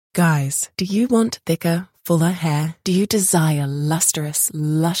Guys, do you want thicker, fuller hair? Do you desire lustrous,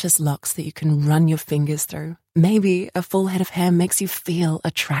 luscious locks that you can run your fingers through? Maybe a full head of hair makes you feel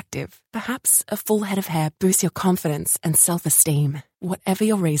attractive. Perhaps a full head of hair boosts your confidence and self-esteem. Whatever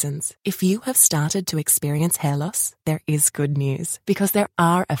your reasons, if you have started to experience hair loss, there is good news because there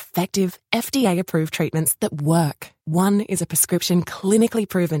are effective, FDA-approved treatments that work. One is a prescription clinically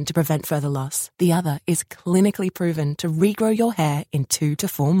proven to prevent further loss. The other is clinically proven to regrow your hair in 2 to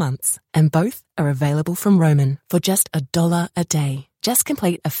 4 months. And both are available from Roman for just $1 a day. Just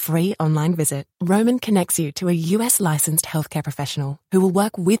complete a free online visit. Roman connects you to a US licensed healthcare professional who will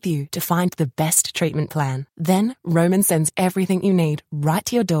work with you to find the best treatment plan. Then Roman sends everything you need right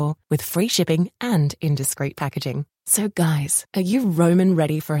to your door with free shipping and in discreet packaging. So guys, are you Roman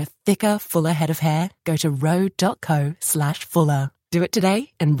ready for a thicker, fuller head of hair? Go to ro.co/fuller. Do it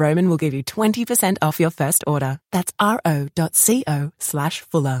today and Roman will give you 20% off your first order. That's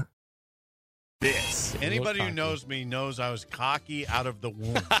ro.co/fuller. Anybody who knows me knows I was cocky out of the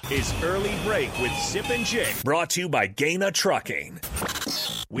womb. Is Early Break with Sip and Jake. Brought to you by Gaina Trucking.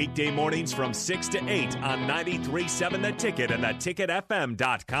 Weekday mornings from 6 to 8 on 93.7 The Ticket and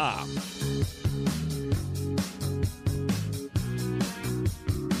theticketfm.com.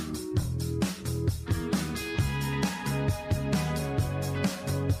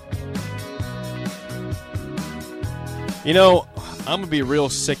 You know, I'm going to be real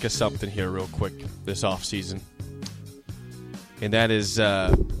sick of something here real quick this offseason. And that is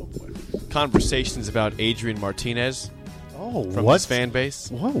conversations about Adrian Martinez from his fan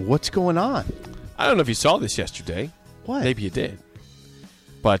base. Whoa, what's going on? I don't know if you saw this yesterday. What? Maybe you did.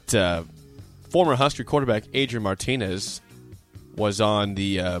 But former Husker quarterback Adrian Martinez was on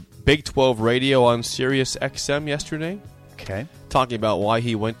the Big 12 radio on Sirius XM yesterday. Okay. Talking about why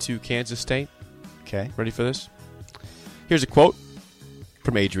he went to Kansas State. Okay. Ready for this? Here's a quote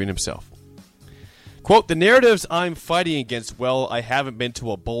from Adrian himself. Quote, "The narratives I'm fighting against, well, I haven't been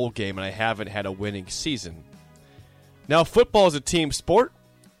to a bowl game and I haven't had a winning season. Now, football is a team sport,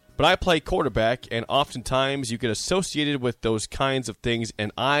 but I play quarterback, and oftentimes you get associated with those kinds of things,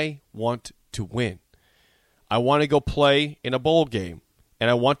 and I want to win. I want to go play in a bowl game, and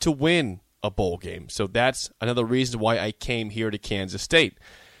I want to win a bowl game. So that's another reason why I came here to Kansas State.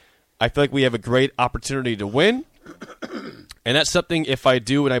 I feel like we have a great opportunity to win. And that's something, if I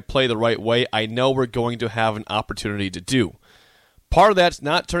do and I play the right way, I know we're going to have an opportunity to do. Part of that's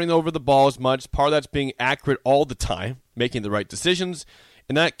not turning over the ball as much. Part of that's being accurate all the time, making the right decisions.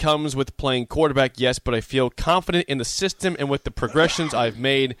 And that comes with playing quarterback, yes, but I feel confident in the system and with the progressions I've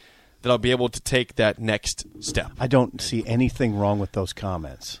made that I'll be able to take that next step." I don't see anything wrong with those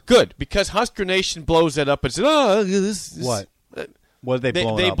comments. Good, because Husker Nation blows that up and says, What? What did they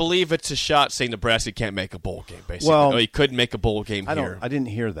blow They up? believe it's a shot saying Nebraska can't make a bowl game, basically. Well, he couldn't make a bowl game here. I didn't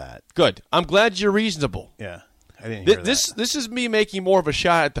hear that. Good. I'm glad you're reasonable. Yeah, I didn't hear that. This is me making more of a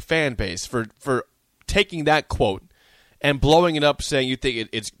shot at the fan base for taking that quote and blowing it up, saying you think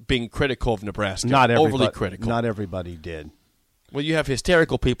it's being critical of Nebraska. Overly critical. Not everybody did. Well, you have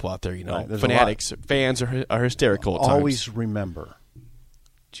hysterical people out there, you know. Right, fanatics, fans are hysterical at times. Always remember,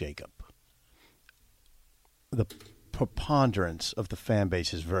 Jacob, the preponderance of the fan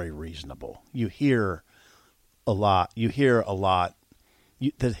base is very reasonable. You hear a lot.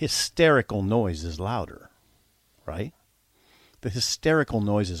 The hysterical noise is louder, right? The hysterical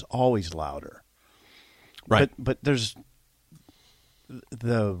noise is always louder. Right. But there's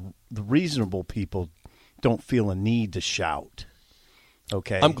the reasonable people don't feel a need to shout.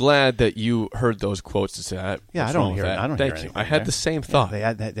 Okay. I'm glad that you heard those quotes to say that. Yeah, I don't hear it. I don't Thank hear you. anything I had there. the same thought.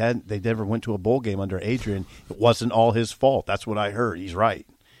 Yeah, they never went to a bowl game under Adrian. It wasn't all his fault. That's what I heard. He's right.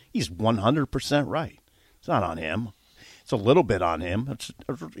 He's 100% right. It's not on him. It's a little bit on him.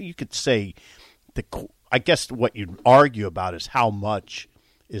 You could say, I guess what you'd argue about is how much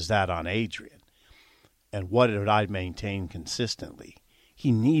is that on Adrian, and what did I maintain consistently?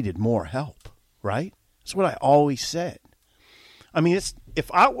 He needed more help, right? That's what I always said. I mean,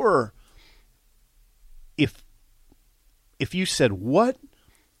 if you said, what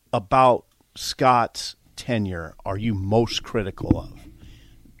about Scott's tenure are you most critical of?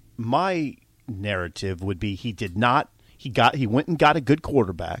 My narrative would be he went and got a good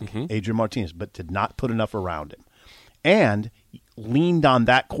quarterback, Adrian Martinez, but did not put enough around him, and leaned on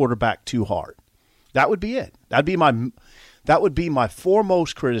that quarterback too hard. That would be it. That would be my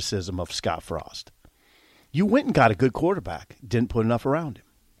foremost criticism of Scott Frost. You went and got a good quarterback. Didn't put enough around him.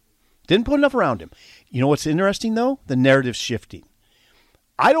 You know what's interesting, though? The narrative's shifting.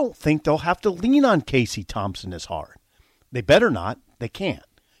 I don't think they'll have to lean on Casey Thompson as hard. They better not. They can't,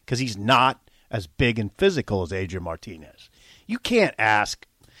 because he's not as big and physical as Adrian Martinez. You can't ask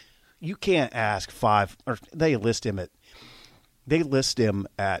you can't ask 5, or they list him at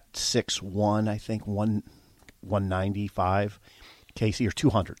 6'1", I think, 195, Casey, or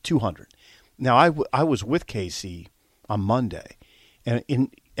 200. Now, I was with Casey on Monday, and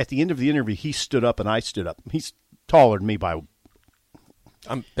at the end of the interview, he stood up and I stood up. He's taller than me by...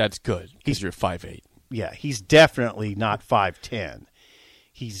 That's good, because you're 5'8". Yeah, he's definitely not 5'10".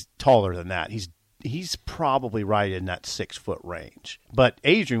 He's taller than that. He's probably right in that 6 foot range. But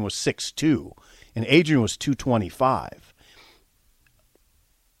Adrian was 6'2", and Adrian was 225.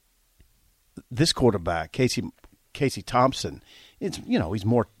 This quarterback, Casey Thompson, he's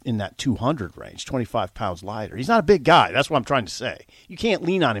more in that 200 range, 25 pounds lighter. He's not a big guy. That's what I'm trying to say. You can't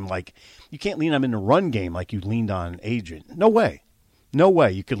lean on him in the run game like you leaned on Adrian. No way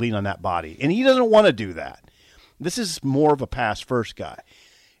you could lean on that body. And he doesn't want to do that. This is more of a pass-first guy.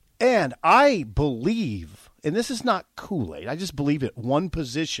 And I believe, and this is not Kool-Aid, I just believe at one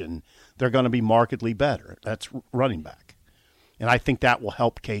position they're going to be markedly better. That's running back. And I think that will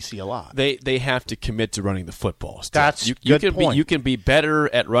help Casey a lot. They have to commit to running the football. Still. That's you good can point. You can be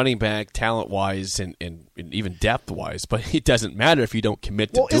better at running back talent-wise and even depth-wise, but it doesn't matter if you don't commit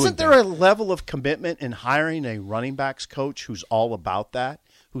to doing that. Well, isn't there a level of commitment in hiring a running backs coach who's all about that?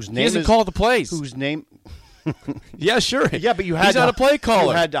 Whose name he doesn't call the plays. Whose name... Yeah, sure. Yeah, but he's not a play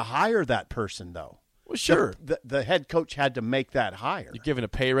caller. You had to hire that person, though. Well, sure. The head coach had to make that hire. You're giving a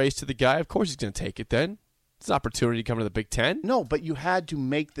pay raise to the guy. Of course he's going to take it then. It's an opportunity to come to the Big Ten. No, but you had to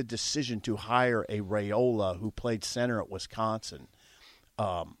make the decision to hire a Raiola who played center at Wisconsin.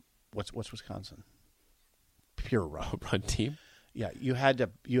 What's Wisconsin? Pure run. Run team? Yeah, you had to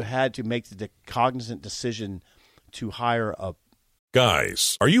make the cognizant decision to hire a...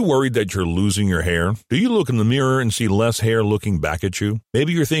 Guys, are you worried that you're losing your hair? Do you look in the mirror and see less hair looking back at you?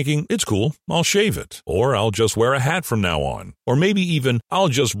 Maybe you're thinking, it's cool, I'll shave it. Or I'll just wear a hat from now on. Or maybe even, I'll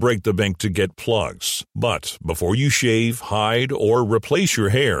just break the bank to get plugs. But before you shave, hide, or replace your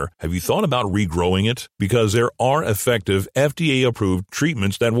hair, have you thought about regrowing it? Because there are effective, FDA-approved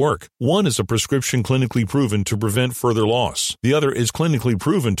treatments that work. One is a prescription clinically proven to prevent further loss. The other is clinically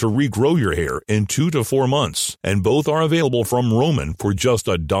proven to regrow your hair in 2 to 4 months. And both are available from Roman for just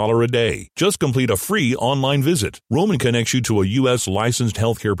 $1 a day. Just complete a free online visit. Roman connects you to a U.S. licensed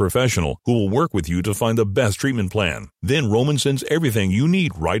healthcare professional who will work with you to find the best treatment plan. Then Roman sends everything you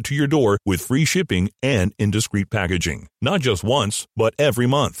need right to your door with free shipping and indiscreet packaging. Not just once, but every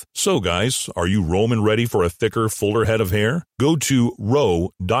month. So guys, are you Roman ready for a thicker, fuller head of hair? Go to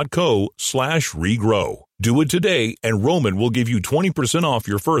ro.co/regrow. Do it today, and Roman will give you 20% off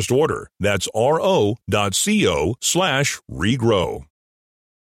your first order. That's ro.co/regrow.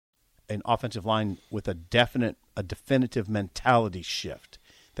 An offensive line with a definitive mentality shift,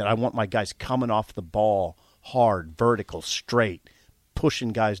 that I want my guys coming off the ball hard, vertical, straight, pushing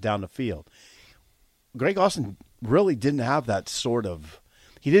guys down the field. Greg Austin really didn't have that sort of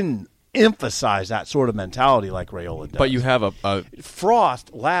 – he didn't emphasize that sort of mentality like Raiola does. But you have a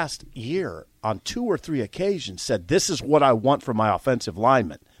Frost last year on 2 or 3 occasions said, this is what I want from my offensive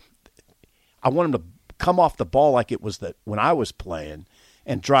linemen. I want them to come off the ball like it was when I was playing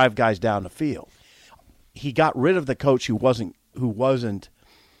and drive guys down the field. He got rid of the coach who wasn't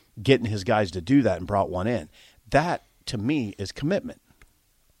getting his guys to do that and brought one in. That, to me, is commitment.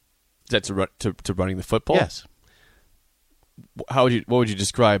 Is that to running the football? Yes. What would you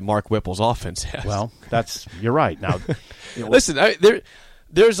describe Mark Whipple's offense as? Well, you're right. Now, listen,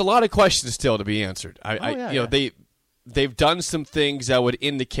 there's a lot of questions still to be answered. They've done some things that would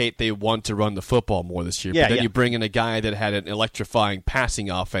indicate they want to run the football more this year. But then you bring in a guy that had an electrifying passing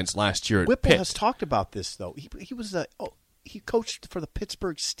offense last year at Whipple Pitt. has talked about this, though. He coached for the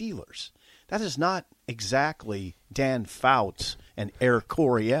Pittsburgh Steelers. That is not exactly Dan Fouts and Eric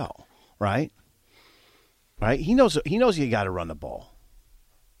Coryell, right? Right? He knows you got to run the ball.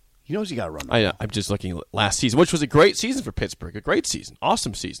 He knows you got to run the ball. I'm just looking at last season, which was a great season for Pittsburgh, a great season,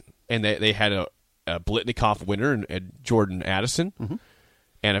 awesome season, and they had a Blitnikoff winner and Jordan Addison,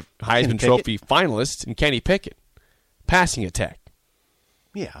 and a Heisman Trophy finalist in Kenny Pickett. Passing attack.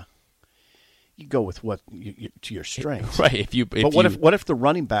 Yeah. You go with what to your strengths, right? What if the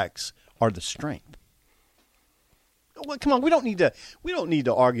running backs are the strength? Well, come on, we don't need to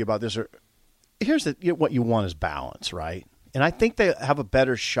argue about this. Here's what you want is balance, right? And I think they have a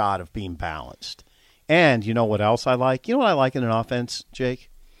better shot of being balanced. And you know what else I like? You know what I like in an offense, Jake?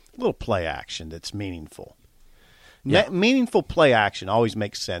 A little play action that's meaningful. Yeah. Meaningful play action always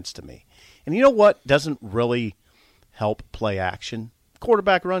makes sense to me. And you know what doesn't really help play action?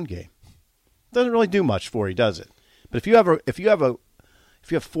 Quarterback run game. Doesn't really do much for you, does it? But if you have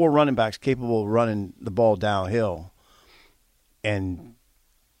 4 running backs capable of running the ball downhill, and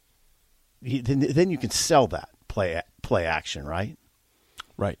then you can sell that play action, right?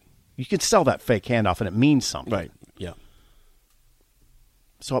 Right. You can sell that fake handoff, and it means something. Right. Yeah.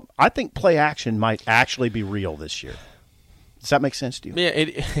 So I think play action might actually be real this year. Does that make sense to you?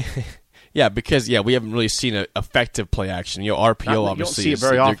 Yeah. Yeah, because we haven't really seen an effective play action. RPO obviously you don't see it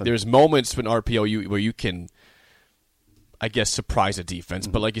very often. There's moments when RPO where you can, I guess, surprise a defense.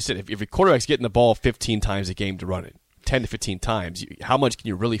 But like you said, if your quarterback's getting the ball 15 times a game to run it, 10 to 15 times, how much can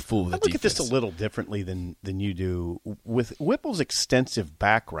you really fool the defense? I look at this a little differently than you do. With Whipple's extensive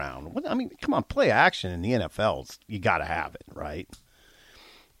background, I mean, come on, play action in the NFL, you got to have it, right?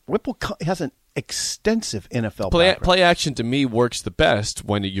 Whipple has an extensive NFL background. Play action to me works the best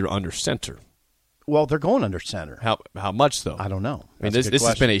when you're under center. Well, they're going under center. How much though? I don't know. I mean, this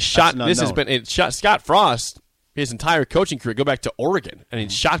has been a shot. This has been a shot. Scott Frost, his entire coaching career, go back to Oregon, and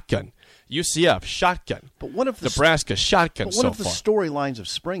he's shotgun. UCF shotgun. But what if Nebraska shotgun? But what if the storylines of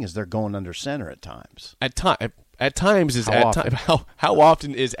spring is they're going under center at times? At times is how often? How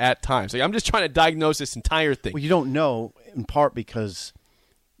often is at times? Like, I'm just trying to diagnose this entire thing. Well, you don't know in part because.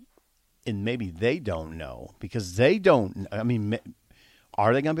 And maybe they don't know because they don't. I mean,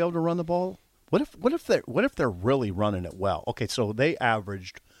 are they going to be able to run the ball? What if they're really running it well? Okay, so they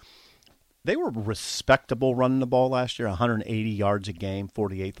were respectable running the ball last year, 180 yards a game,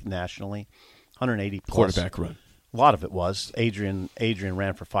 48th nationally, 180 plus. Quarterback run. A lot of it was Adrian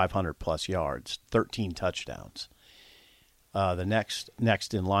ran for 500 plus yards, 13 touchdowns. The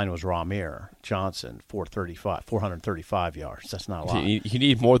next in line was Ramir Johnson, 435 yards. That's not a lot. You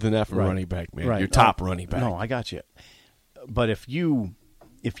need more than that from running back, man. Right. Your top running back. No, I got you. But if you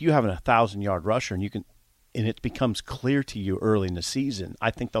have a 1,000-yard rusher and it becomes clear to you early in the season, I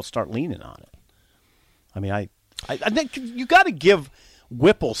think they'll start leaning on it. I mean, I think you got to give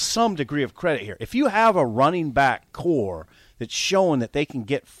Whipple some degree of credit here. If you have a running back core that's showing that they can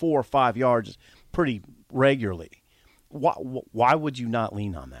get 4 or 5 yards pretty regularly. Why would you not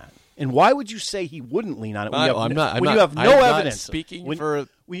lean on that? And why would you say he wouldn't lean on it when you have no evidence? Speaking for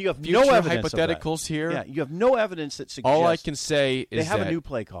you have future no evidence hypotheticals here. Yeah, you have no evidence that suggests. All I can say is they have a new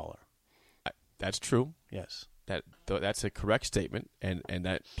play caller. That's true. Yes, that's a correct statement. And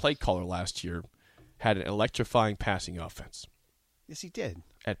that play caller last year had an electrifying passing offense. Yes, he did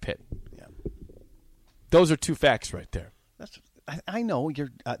at Pitt. Yeah, those are two facts right there. I know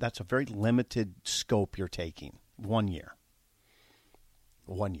that's a very limited scope you're taking. 1 year.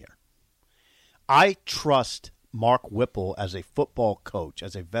 I trust Mark Whipple as a football coach,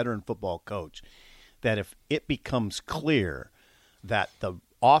 as a veteran football coach, that if it becomes clear that the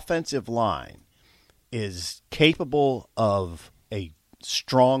offensive line is capable of a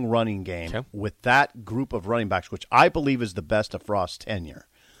strong running game with that group of running backs, which I believe is the best of Frost's tenure,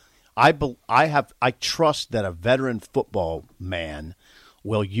 I trust that a veteran football man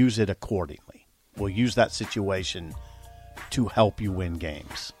will use it accordingly. Will use that situation to help you win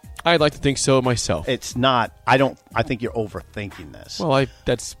games. I'd like to think so myself. It's not. I think you're overthinking this. Well, I've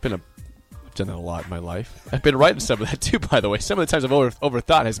done that a lot in my life. I've been right in some of that too, by the way. Some of the times I've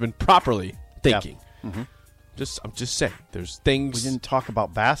overthought has been properly thinking. Yeah. Mm-hmm. I'm just saying. There's things. We didn't talk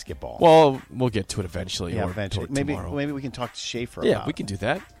about basketball. Well, we'll get to it eventually. Yeah, eventually. Maybe we can talk to Schaefer. Yeah, we can do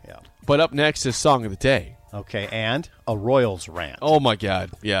that. Yeah. But up next is Song of the Day. Okay, and a Royals rant. Oh my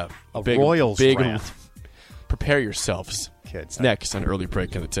God! Yeah, a Royals rant. Prepare yourselves. Kids. It's next on Early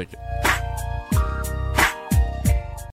Break on the Ticket.